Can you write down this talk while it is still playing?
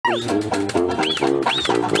Welcome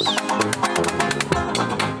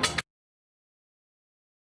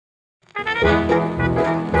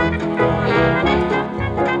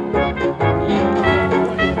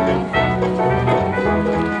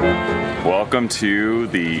to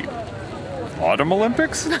the Autumn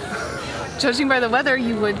Olympics? Judging by the weather,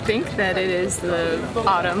 you would think that it is the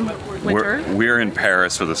autumn, winter. We're in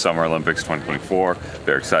Paris for the Summer Olympics 2024.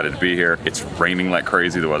 Very excited to be here. It's raining like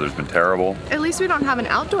crazy. The weather's been terrible. At least we don't have an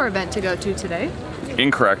outdoor event to go to today.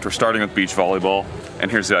 Incorrect. We're starting with beach volleyball. And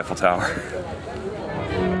here's the Eiffel Tower.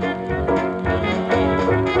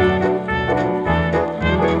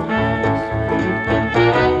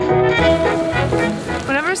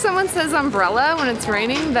 Whenever someone says umbrella when it's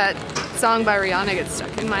raining, that song by Rihanna gets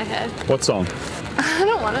stuck in my head. What song? I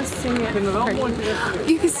don't want to sing it.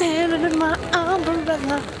 You can stand under my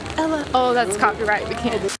umbrella, Ella. Oh, that's copyright. We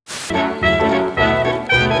can't.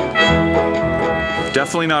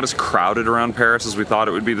 Definitely not as crowded around Paris as we thought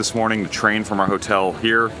it would be this morning. The train from our hotel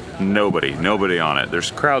here, nobody on it.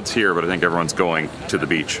 There's crowds here, but I think everyone's going to the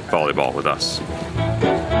beach volleyball with us.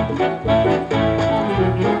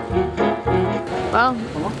 Well,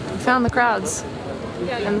 we found the crowds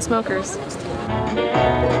and the smokers.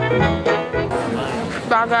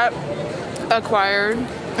 Baguette acquired.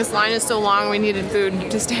 This line is so long, we needed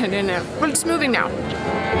food to stand in it. But it's moving now.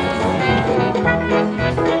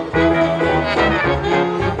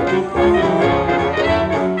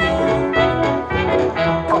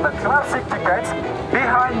 For the classic tickets,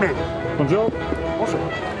 behind me. Bonjour.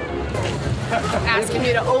 Bonjour. Asking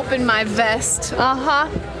me to open my vest. Uh-huh.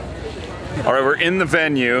 All right, we're in the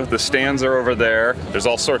venue. The stands are over there. There's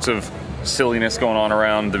all sorts of silliness going on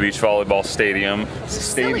around the beach volleyball stadium.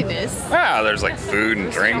 Silliness? Yeah, there's like food and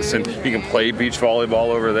drinks, and you can play beach volleyball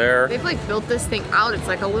over there. They've like built this thing out. It's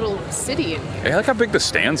like a little city in here. Yeah, look how big the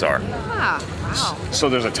stands are. Yeah, wow. So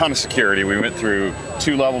there's a ton of security. We went through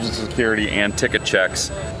 2 levels of security and ticket checks.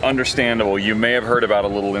 Understandable. You may have heard about a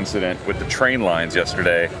little incident with the train lines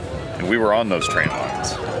yesterday, and we were on those train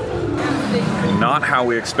lines. Not how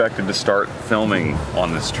we expected to start filming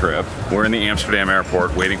on this trip. We're in the Amsterdam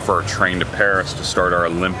airport waiting for our train to Paris to start our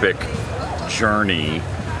Olympic journey,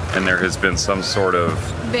 and there has been some sort of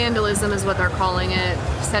Vandalism is what they're calling it,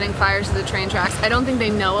 setting fires to the train tracks. I don't think they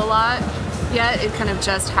know a lot yet. It kind of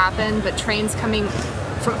just happened, but trains coming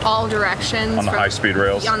from all directions. On the high-speed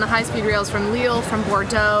rails? On the high-speed rails from Lille, from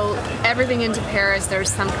Bordeaux, everything into Paris, there's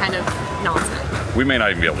some kind of nonsense. We may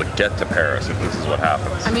not even be able to get to Paris if this is what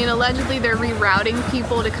happens. I mean, allegedly they're rerouting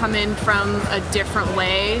people to come in from a different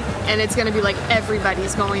way, and it's gonna be like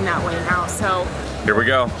everybody's going that way now, so. Here we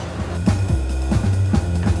go.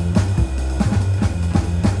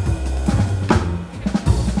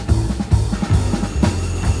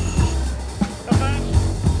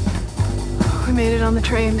 We made it on the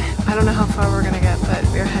train. I don't know how far we're gonna get, but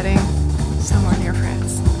we're heading somewhere near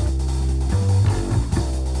France.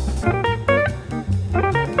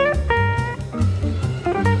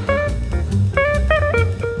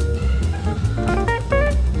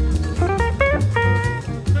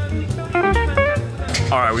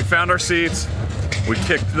 All right, we found our seats. We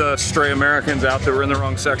kicked the stray Americans out that were in the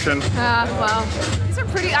wrong section. Well, these are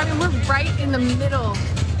pretty, I mean, we're right in the middle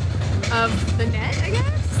of the net, I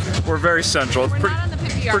guess? We're very central. It's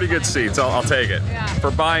pretty good seats. I'll take it. Yeah.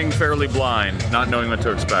 For buying fairly blind, not knowing what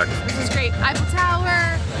to expect. This is great. Eiffel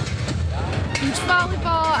Tower, beach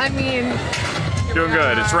volleyball, I mean. Doing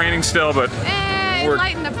good. It's raining still, but it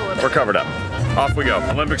lightened up a little bit. We're covered up. Off we go.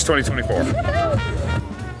 Olympics 2024.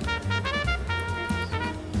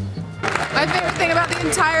 My favorite thing about the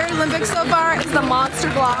entire Olympics so far is the monster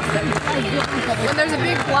block. When there's a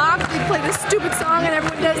big block, they play this stupid song and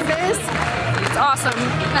everyone does this. It's awesome.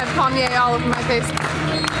 I have Kanye all over my face.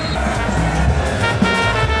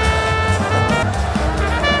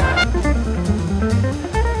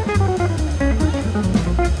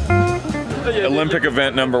 Olympic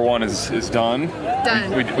event #1 is done.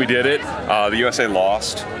 Done. We did it. The USA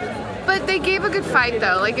lost. But they gave a good fight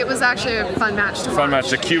though. Like it was actually a fun match to watch. Fun match.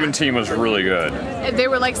 The Cuban team was really good. They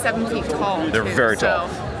were like 7 feet tall. They're very tall.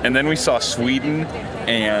 And then we saw Sweden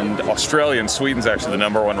and Australia, and Sweden's actually the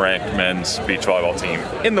 #1 ranked men's beach volleyball team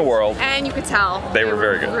in the world. And you could tell. They were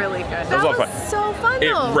very good. Really good. That was so fun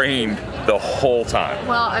though. It rained the whole time.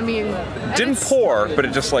 Well, I mean. Didn't pour, but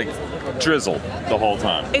it just like drizzled the whole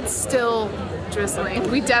time. It's still drizzling.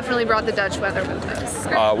 We definitely brought the Dutch weather with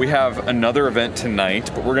us. We have another event tonight,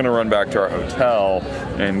 but we're gonna run back to our hotel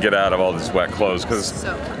and get out of all these wet clothes because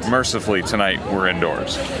mercifully tonight we're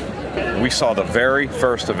indoors. We saw the very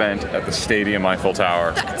first event at the Stadium Eiffel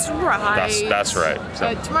Tower. That's right. That's right.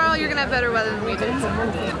 So. Tomorrow you're gonna have better weather than we did.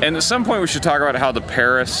 And at some point we should talk about how the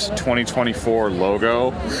Paris 2024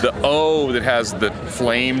 logo, the O that has the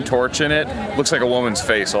flame torch in it, looks like a woman's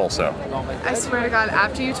face also. I swear to God,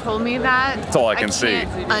 after you told me that, that's all I can see. I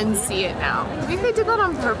can't unsee it now. You think they did that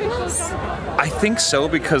on purpose? I think so,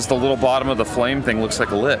 because the little bottom of the flame thing looks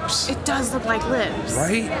like lips. It does look like lips.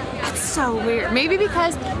 Right? That's so weird. Maybe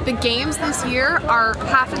because the games this year are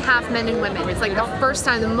half and half men and women. It's like the first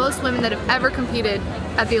time the most women that have ever competed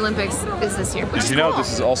at the Olympics is this year. Did you know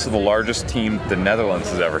this is also the largest team the Netherlands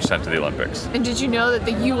has ever sent to the Olympics? And did you know that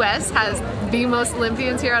the US has the most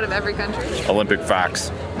Olympians here out of every country? Olympic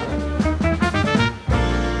facts.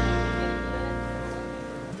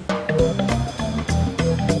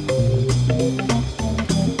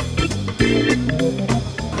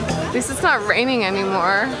 At least it's not raining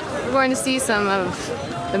anymore. We're going to see some of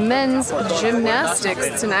the men's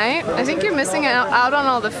gymnastics tonight. I think you're missing out on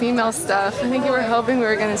all the female stuff. I think you were hoping we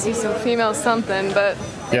were going to see some female something, but...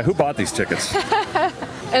 Yeah, who bought these tickets?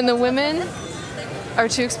 And the women are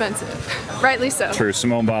too expensive. Rightly so. True,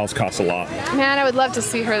 Simone Biles costs a lot. Man, I would love to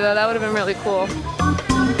see her though. That would have been really cool.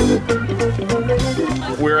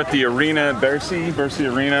 We're at the arena, Bercy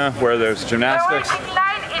Arena, where there's gymnastics.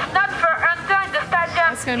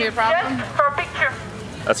 That's going to be a problem.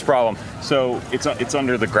 That's a problem. So it's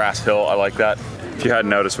under the grass hill. I like that. If you hadn't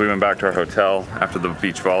noticed, we went back to our hotel after the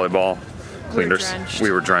beach volleyball. We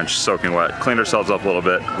were drenched, soaking wet. Cleaned ourselves up a little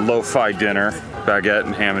bit. Lo-fi dinner, baguette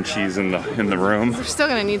and ham and cheese in the room. We're still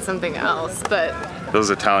gonna need something else, but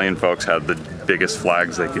those Italian folks had the biggest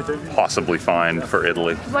flags they could possibly find for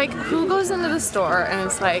Italy. Like, who goes into the store and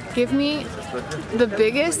it's like, give me the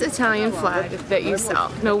biggest Italian flag that you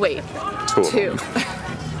sell? No, wait. Two.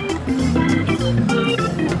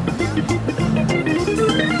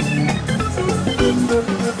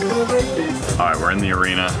 All right, we're in the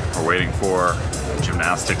arena. We're waiting for the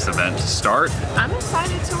gymnastics event to start. I'm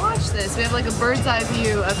excited to watch this. We have like a bird's eye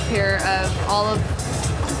view up here of all of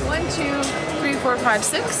 1, 2, 3, 4, 5,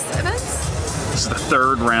 6 events. This is the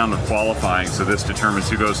third round of qualifying, so this determines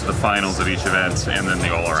who goes to the finals of each event and then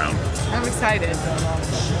the all-around. I'm excited.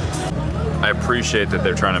 I appreciate that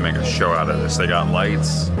they're trying to make a show out of this. They got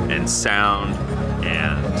lights and sound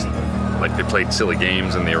and like they played silly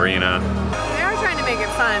games in the arena. They are trying to make it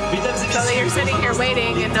fun so that you're sitting here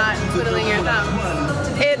waiting and not twiddling your thumb.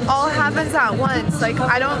 It all happens at once. Like,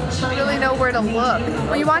 I don't really know where to look.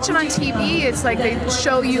 When you watch it on TV, it's like they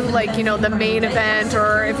show you, like, you know, the main event,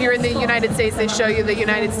 or if you're in the United States, they show you the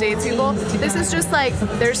United States people. This is just like,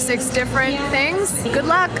 there's 6 different things. Good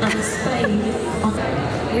luck.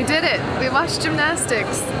 We did it. We watched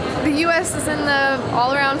gymnastics. The US is in the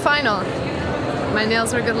all-around final. My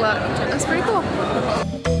nails were good luck. That's pretty cool.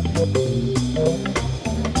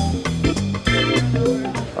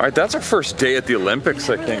 All right, that's our first day at the Olympics,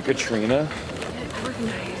 I think. Katrina.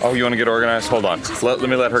 Oh, you want to get organized? Hold on. Let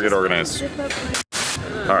me let her get organized.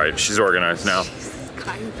 All right, she's organized now.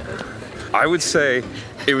 I would say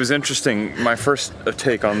it was interesting. My first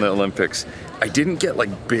take on the Olympics, I didn't get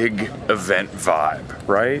like big event vibe,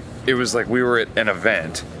 right? It was like we were at an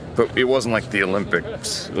event, but it wasn't like the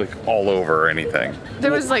Olympics, like all over or anything.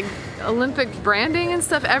 There was like Olympic branding and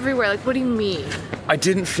stuff everywhere. Like, what do you mean? I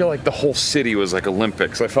didn't feel like the whole city was like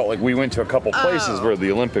Olympics. I felt like we went to a couple places where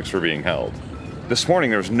the Olympics were being held. This morning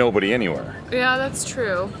there was nobody anywhere. Yeah, that's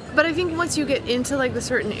true. But I think once you get into like the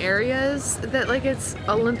certain areas that like it's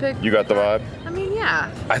Olympic. You got the vibe? I mean,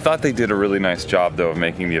 yeah. I thought they did a really nice job though of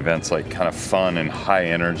making the events like kind of fun and high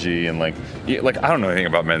energy and like I don't know anything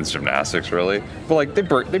about men's gymnastics really, but like they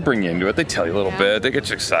bring you into it. They tell you a little bit. They get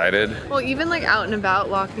you excited. Well, even like out and about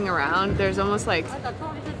walking around, there's almost like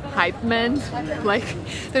hype men. Like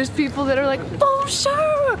there's people that are like,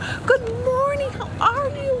 bonjour, good morning, how are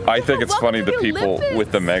you? I think it's funny the people Olympics.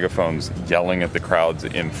 with the megaphones yelling at the crowds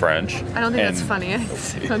in French. I don't think that's funny.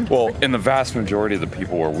 Well, in the vast majority of the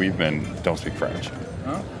people where we've been don't speak French.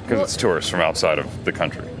 Because it's tourists from outside of the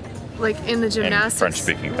country. Like in the gymnastics.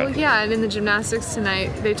 French-speaking country. Well, yeah, and in the gymnastics tonight,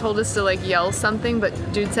 they told us to like yell something, but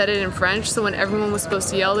dude said it in French, so when everyone was supposed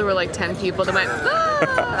to yell, there were like 10 people that went,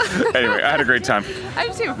 ah! Anyway, I had a great time. I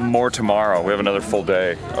did too. More tomorrow. We have another full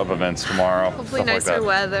day of events tomorrow. Hopefully nicer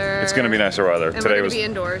weather. It's going to be nicer weather. And Today we're was be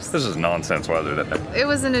indoors. This is nonsense weather. It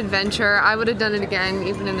was an adventure. I would have done it again,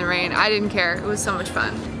 even in the rain. I didn't care. It was so much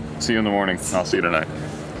fun. See you in the morning. I'll see you tonight.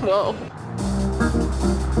 Whoa.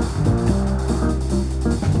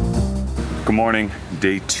 Good morning.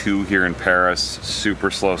 Day 2 here in Paris.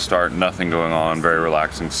 Super slow start. Nothing going on. Very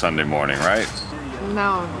relaxing Sunday morning, right?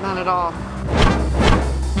 No, not at all.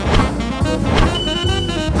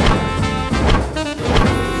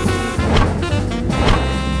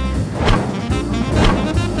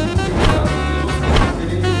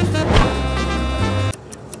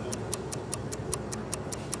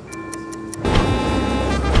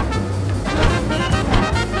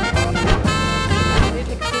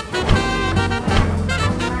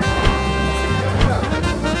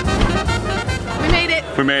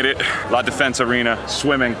 La Defense Arena,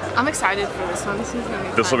 swimming. I'm excited for this one. This is gonna be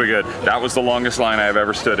fun. This will be good. That was the longest line I have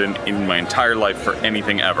ever stood in my entire life for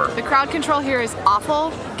anything ever. The crowd control here is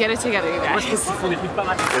awful. Get it together, you guys.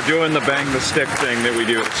 We're doing the bang the stick thing that we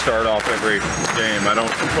do to start off every game. I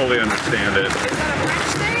don't fully understand it. Is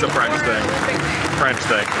that a French thing? It's a French or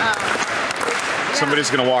thing. an Olympic thing? French thing. Oh.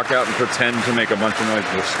 Somebody's gonna walk out and pretend to make a bunch of noise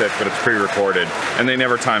with a stick, but it's pre-recorded, and they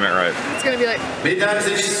never time it right. It's gonna be like,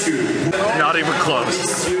 Not even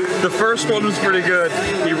close. The first one was pretty good.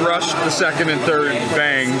 He rushed the second and third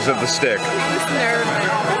bangs of the stick.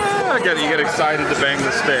 You get excited to bang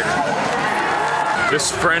the stick.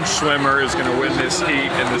 This French swimmer is gonna win this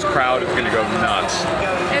heat, and this crowd is gonna go nuts.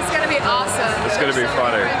 it's gonna be awesome. It's gonna be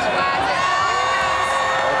funny.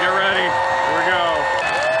 Get ready. Here we go.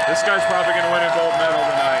 This guy's probably gonna win a gold medal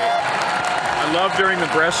tonight. I love during the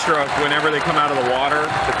breaststroke, whenever they come out of the water,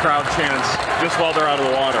 the crowd chants just while they're out of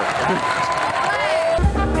the water.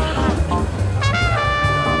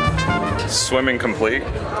 Swimming complete.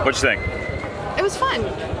 What'd you think? It was fun.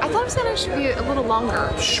 I thought it was gonna actually be a little longer.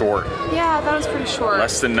 Short. Yeah, I thought it was pretty short.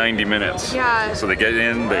 Less than 90 minutes. Yeah. So they get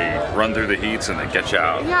in, they run through the heats, and they get you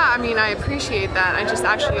out. Yeah, I mean, I appreciate that. I just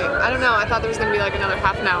actually, I don't know, I thought there was gonna be like another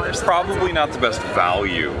half an hour or something. Probably not the best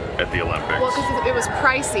value at the Olympics. Well, because it was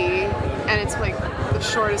pricey, and it's like the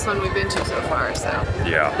shortest one we've been to so far, so.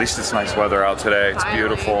 Yeah, at least it's nice weather out today. It's Finally.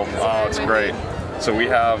 beautiful. It's Oh, it's great. So we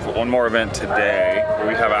have one more event today.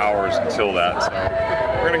 We have hours until that, so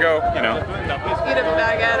we're gonna go, you know. Eat a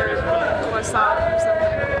baguette or croissant or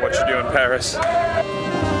something. What you do in Paris?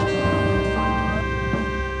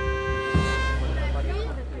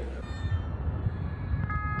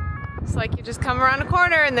 It's like you just come around a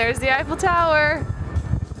corner and there's the Eiffel Tower.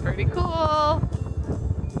 Pretty cool.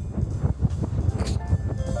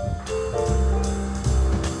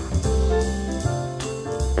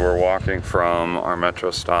 We're walking from our metro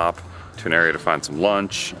stop to an area to find some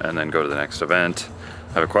lunch and then go to the next event.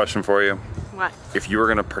 I have a question for you. What? If you were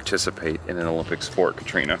gonna participate in an Olympic sport,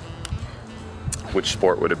 Katrina, which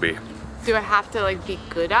sport would it be? Do I have to like be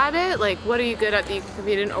good at it? Like, what are you good at that you can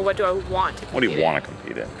compete in, or what do I want to compete in? What do you want to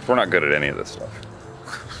compete in? We're not good at any of this stuff.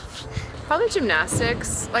 Probably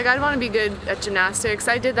gymnastics. Like, I'd want to be good at gymnastics.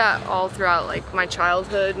 I did that all throughout like my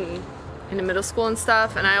childhood and into middle school and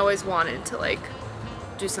stuff, and I always wanted to like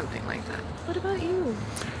do something like that. What about you?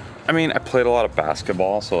 I mean, I played a lot of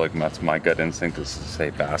basketball, so like that's my gut instinct is to say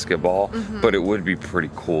basketball, but it would be pretty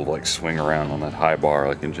cool to like swing around on that high bar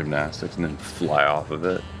like in gymnastics and then fly off of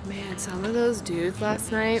it. Man, some of those dudes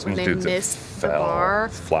last night Some when they dudes that missed the fell bar,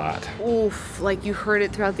 flat. oof, like you heard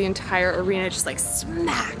it throughout the entire arena, just like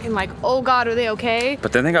smack, and like, oh God, are they okay?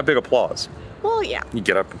 But then they got big applause. Well, yeah. You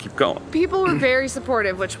get up and keep going. People were very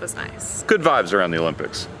supportive, which was nice. Good vibes around the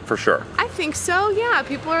Olympics, for sure. I think so, yeah.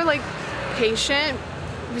 People are like patient,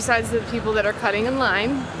 besides the people that are cutting in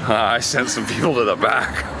line. I sent some people to the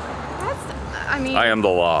back. I mean, I am the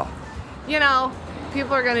law. you know,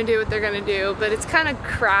 people are gonna do what they're gonna do, but it's kind of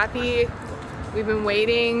crappy. We've been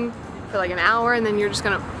waiting for like an hour, and then you're just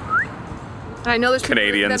gonna. And I know there's people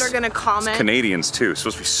Canadians. that are gonna comment. It's Canadians too. It's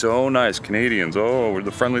supposed to be so nice. Canadians, oh, we're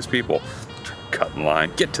the friendliest people. Cut in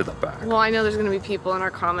line, get to the back. Well, I know there's gonna be people in our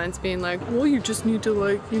comments being like, well, you just need to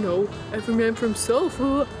like, you know, every man for himself.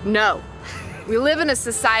 No. We live in a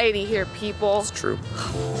society here, people. It's true.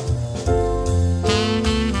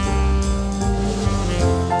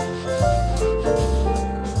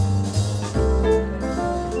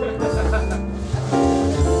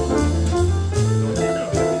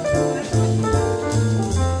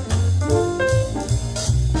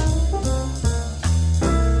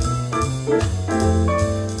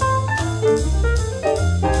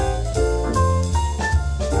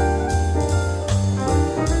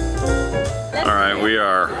 We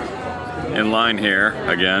are in line here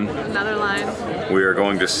again. Another line. We are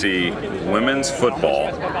going to see women's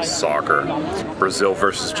football, soccer, Brazil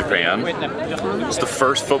versus Japan. It's the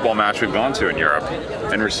first football match we've gone to in Europe,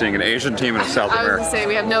 and we're seeing an Asian team and a South I was American. gonna say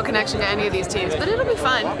we have no connection to any of these teams, but it'll be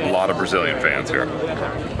fun. A lot of Brazilian fans here.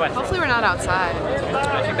 Hopefully we're not outside.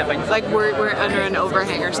 Like we're under an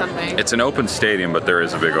overhang or something. It's an open stadium, but there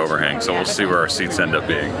is a big overhang, so we'll see where our seats end up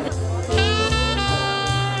being.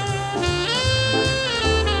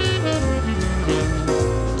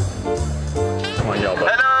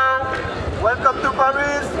 Hello, welcome to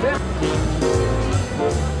Paris.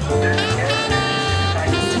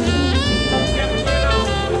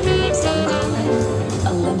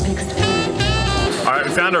 All right,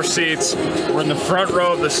 we found our seats. We're in the front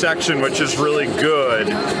row of the section, which is really good,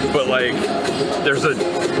 but like there's a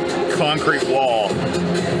concrete wall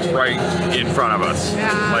right in front of us.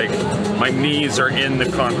 Yeah. Like my knees are in the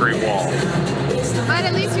concrete wall. But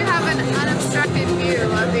at least you have an unobstructed view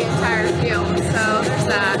of the entire field, so there's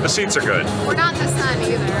that. The seats are good. We're not in the sun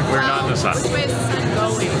either. We're not in the sun. Which way is the sun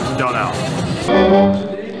going? Don't know.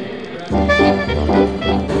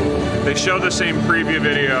 They show the same preview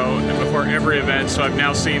video before every event, so I've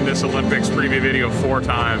now seen this Olympics preview video 4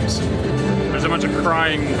 times. There's a bunch of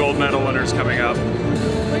crying gold medal winners coming up.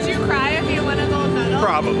 Would you cry if you won a gold medal?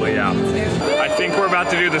 Probably, yeah. Me too. I think we're about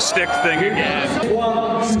to do the stick thing again.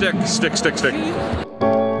 Stick, stick, stick, stick.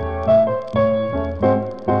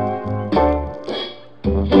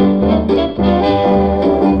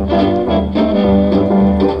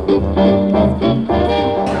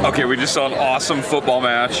 Okay, we just saw an awesome football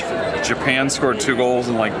match. Japan scored 2 goals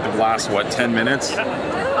in like the last, what, 10 minutes?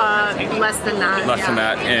 Less than that. Less than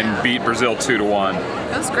that, and beat Brazil 2-1.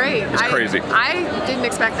 That was great. It's crazy. I didn't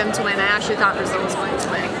expect them to win. I actually thought Brazil was going to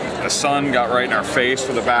win. The sun got right in our face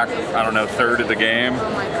for the back, I don't know, third of the game. Oh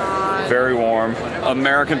my God. Very warm.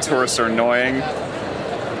 American tourists are annoying.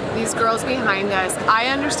 These girls behind us, I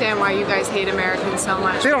understand why you guys hate Americans so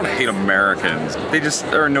much. They don't hate Americans. They just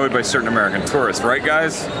are annoyed by certain American tourists, right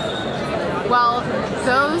guys? Well,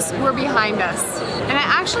 those were behind us. And I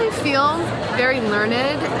actually feel very learned,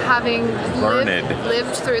 having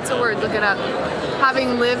lived through, it's a word, look it up,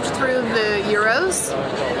 having lived through the Euros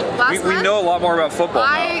last month. We know a lot more about football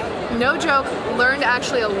now. No joke, learned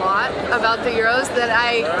actually a lot about the Euros that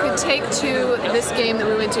I could take to this game that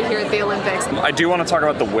we went to here at the Olympics. I do want to talk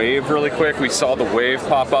about the wave really quick. We saw the wave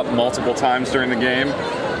pop up multiple times during the game.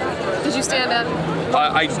 Did you stand up?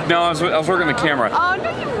 No, I was working the camera. Oh,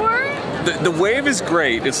 no you weren't. The wave is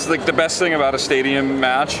great. It's like the best thing about a stadium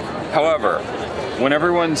match. However, when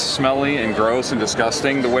everyone's smelly and gross and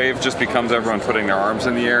disgusting, the wave just becomes everyone putting their arms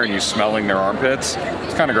in the air and you smelling their armpits.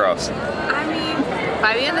 It's kind of gross. I mean,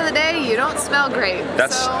 by the end of the day, you don't smell great.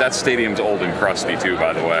 That stadium's old and crusty too,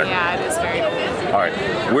 by the way. Yeah, it is very old. All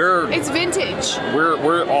right, It's vintage.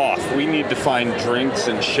 We're off. We need to find drinks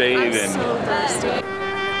and shade I'm so thirsty.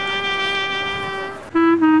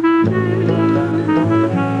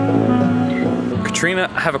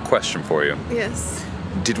 Katrina, I have a question for you. Yes.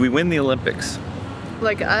 Did we win the Olympics?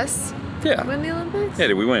 Like us? Yeah. Win the Olympics? Yeah,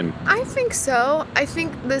 did we win? I think so. I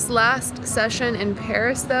think this last session in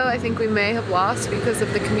Paris, though, I think we may have lost because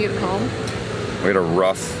of the commute home. We had a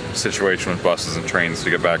rough situation with buses and trains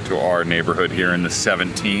to get back to our neighborhood here in the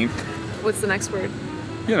 17th. What's the next word?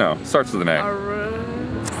 You know, starts with an A.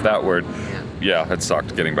 That word. Yeah, it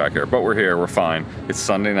sucked getting back here. But we're here, we're fine. It's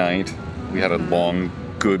Sunday night. We had a long,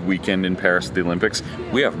 good weekend in Paris at the Olympics.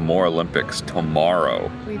 We have more Olympics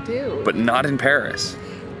tomorrow. We do. But not in Paris.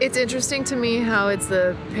 It's interesting to me how it's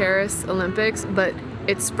the Paris Olympics, but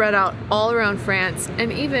it's spread out all around France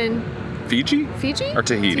and even Fiji? Or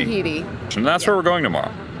Tahiti? Tahiti. And that's where we're going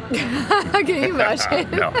tomorrow. Can you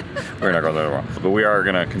imagine? No, we're not going there tomorrow. But we are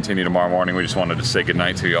going to continue tomorrow morning. We just wanted to say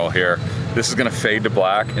goodnight to you all here. This is going to fade to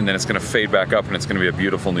black, and then it's going to fade back up, and it's going to be a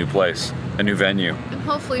beautiful new place, a new venue. And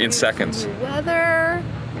hopefully in seconds. New weather.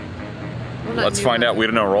 Well, let's find out. We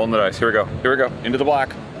don't know. Rolling the dice. Here we go. Here we go. Into the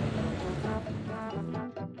black.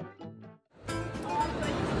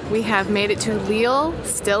 We have made it to Lille,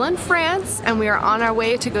 still in France, and we are on our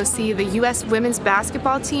way to go see the U.S. women's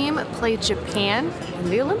basketball team play Japan in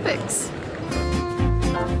the Olympics.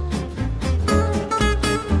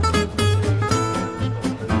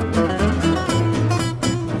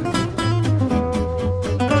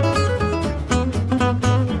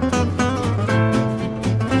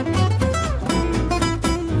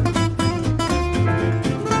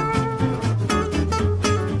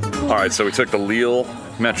 All right, so we took the Lille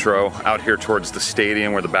Metro out here towards the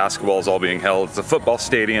stadium where the basketball is all being held. It's a football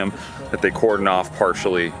stadium that they cordon off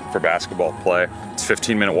partially for basketball play. It's a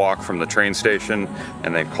 15-minute walk from the train station,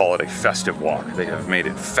 and they call it a festive walk. They have made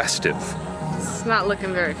it festive. It's not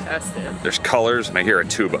looking very festive. There's colors, and I hear a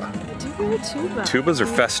tuba. I do hear a tuba. Tubas are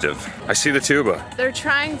festive. I see the tuba. They're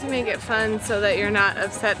trying to make it fun so that you're not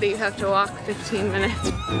upset that you have to walk 15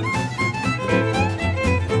 minutes.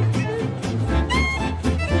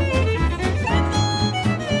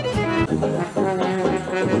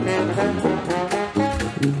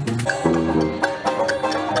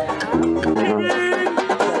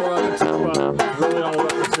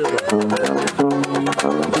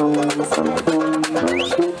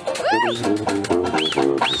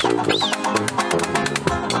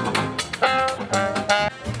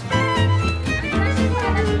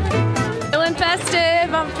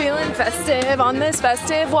 Festive on this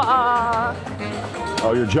festive walk.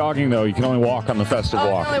 Oh, you're jogging though. You can only walk on the festive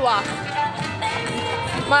walk. I can only walk.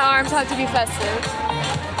 My arms have to be festive.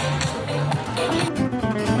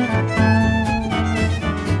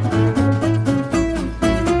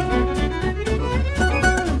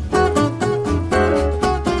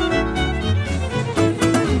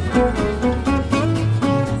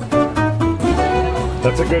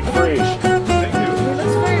 good frieze. Thank you. It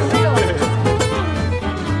looks very real.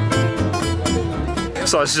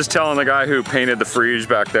 So I was just telling the guy who painted the frieze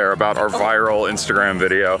back there about our viral Instagram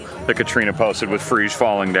video that Katrina posted with frieze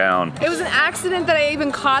falling down. It was an accident that I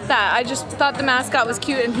even caught that. I just thought the mascot was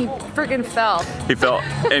cute and he freaking fell. He fell.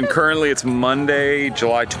 And currently it's Monday,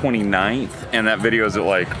 July 29th, and that video is at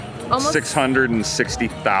like almost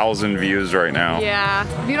 660,000 views right now. Yeah.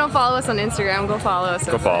 If you don't follow us on Instagram, go follow us.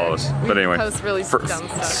 Go follow us. But anyway, we post really dumb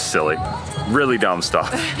stuff. Silly. Really dumb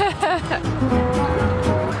stuff.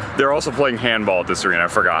 They're also playing handball at this arena. I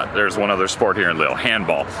forgot. There's one other sport here in Lille,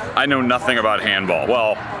 handball. I know nothing about handball.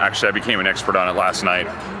 Well, actually I became an expert on it last night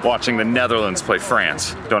watching the Netherlands play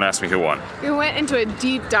France. Don't ask me who won. We went into a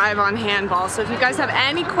deep dive on handball, so if you guys have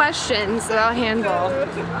any questions about handball,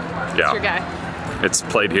 it's your guy. It's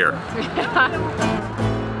played here.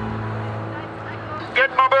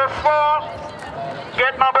 Get number 4.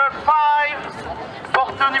 Get number 5.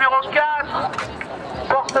 Porte numéro 4.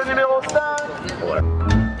 Porte numéro 5.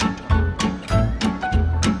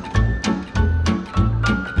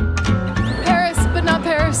 Paris, but not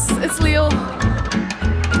Paris. It's Lille.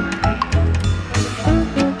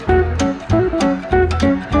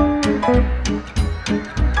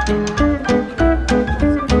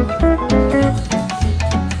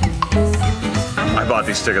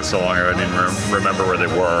 These tickets so long ago, I didn't remember where they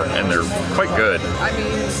were, and they're quite good. I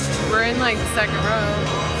mean, we're in like the second row.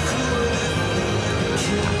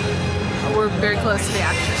 We're very close to the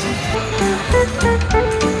action.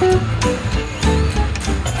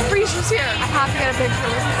 Frieze is here. I have to get a picture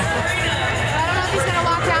with him. I don't know if he's gonna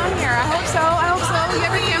walk down here. I hope so. I hope so. You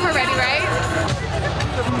have your camera ready, right?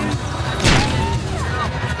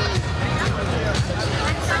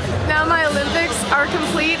 Now my Olympics are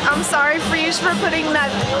complete. I'm sorry, Frieze, for putting that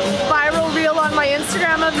viral reel on my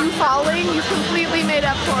Instagram of you falling. You completely made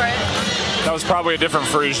up for it. That was probably a different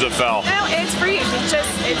Frieze that fell. No, it's Frieze. It's just,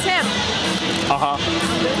 it's him. Uh-huh.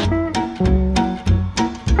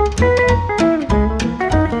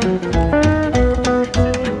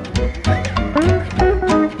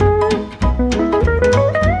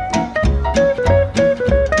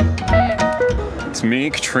 It's me,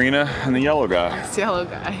 Katrina, and the yellow guy. It's the yellow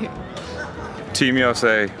guy. Team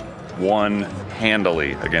USA won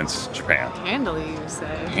handily against Japan. Handily, you say?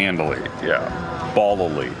 Handily, yeah.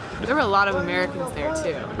 Ballily. There were a lot of Americans there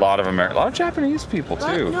too. A lot of Japanese people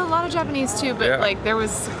too. No, a lot of Japanese too, but like there was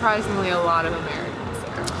surprisingly a lot of Americans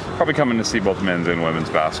there. Probably coming to see both men's and women's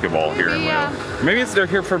basketball here in Lille. Maybe they're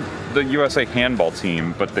here for the USA handball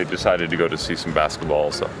team, but they decided to go to see some basketball,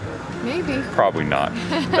 so. Maybe. Probably not.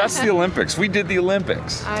 That's the Olympics. We did the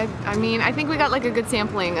Olympics. I mean, I think we got like a good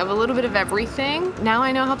sampling of a little bit of everything. Now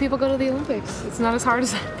I know how people go to the Olympics. It's not as hard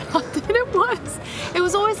as I thought that it was. It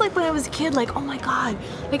was always like when I was a kid, like, oh my God,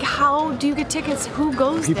 like how do you get tickets? Who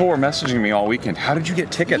goes People there? were messaging me all weekend. How did you get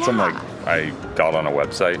tickets? I'm like, I got on a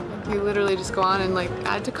website. You literally just go on and like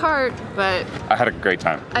add to cart, but. I had a great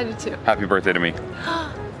time. I did too. Happy birthday to me.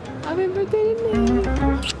 Happy birthday to me.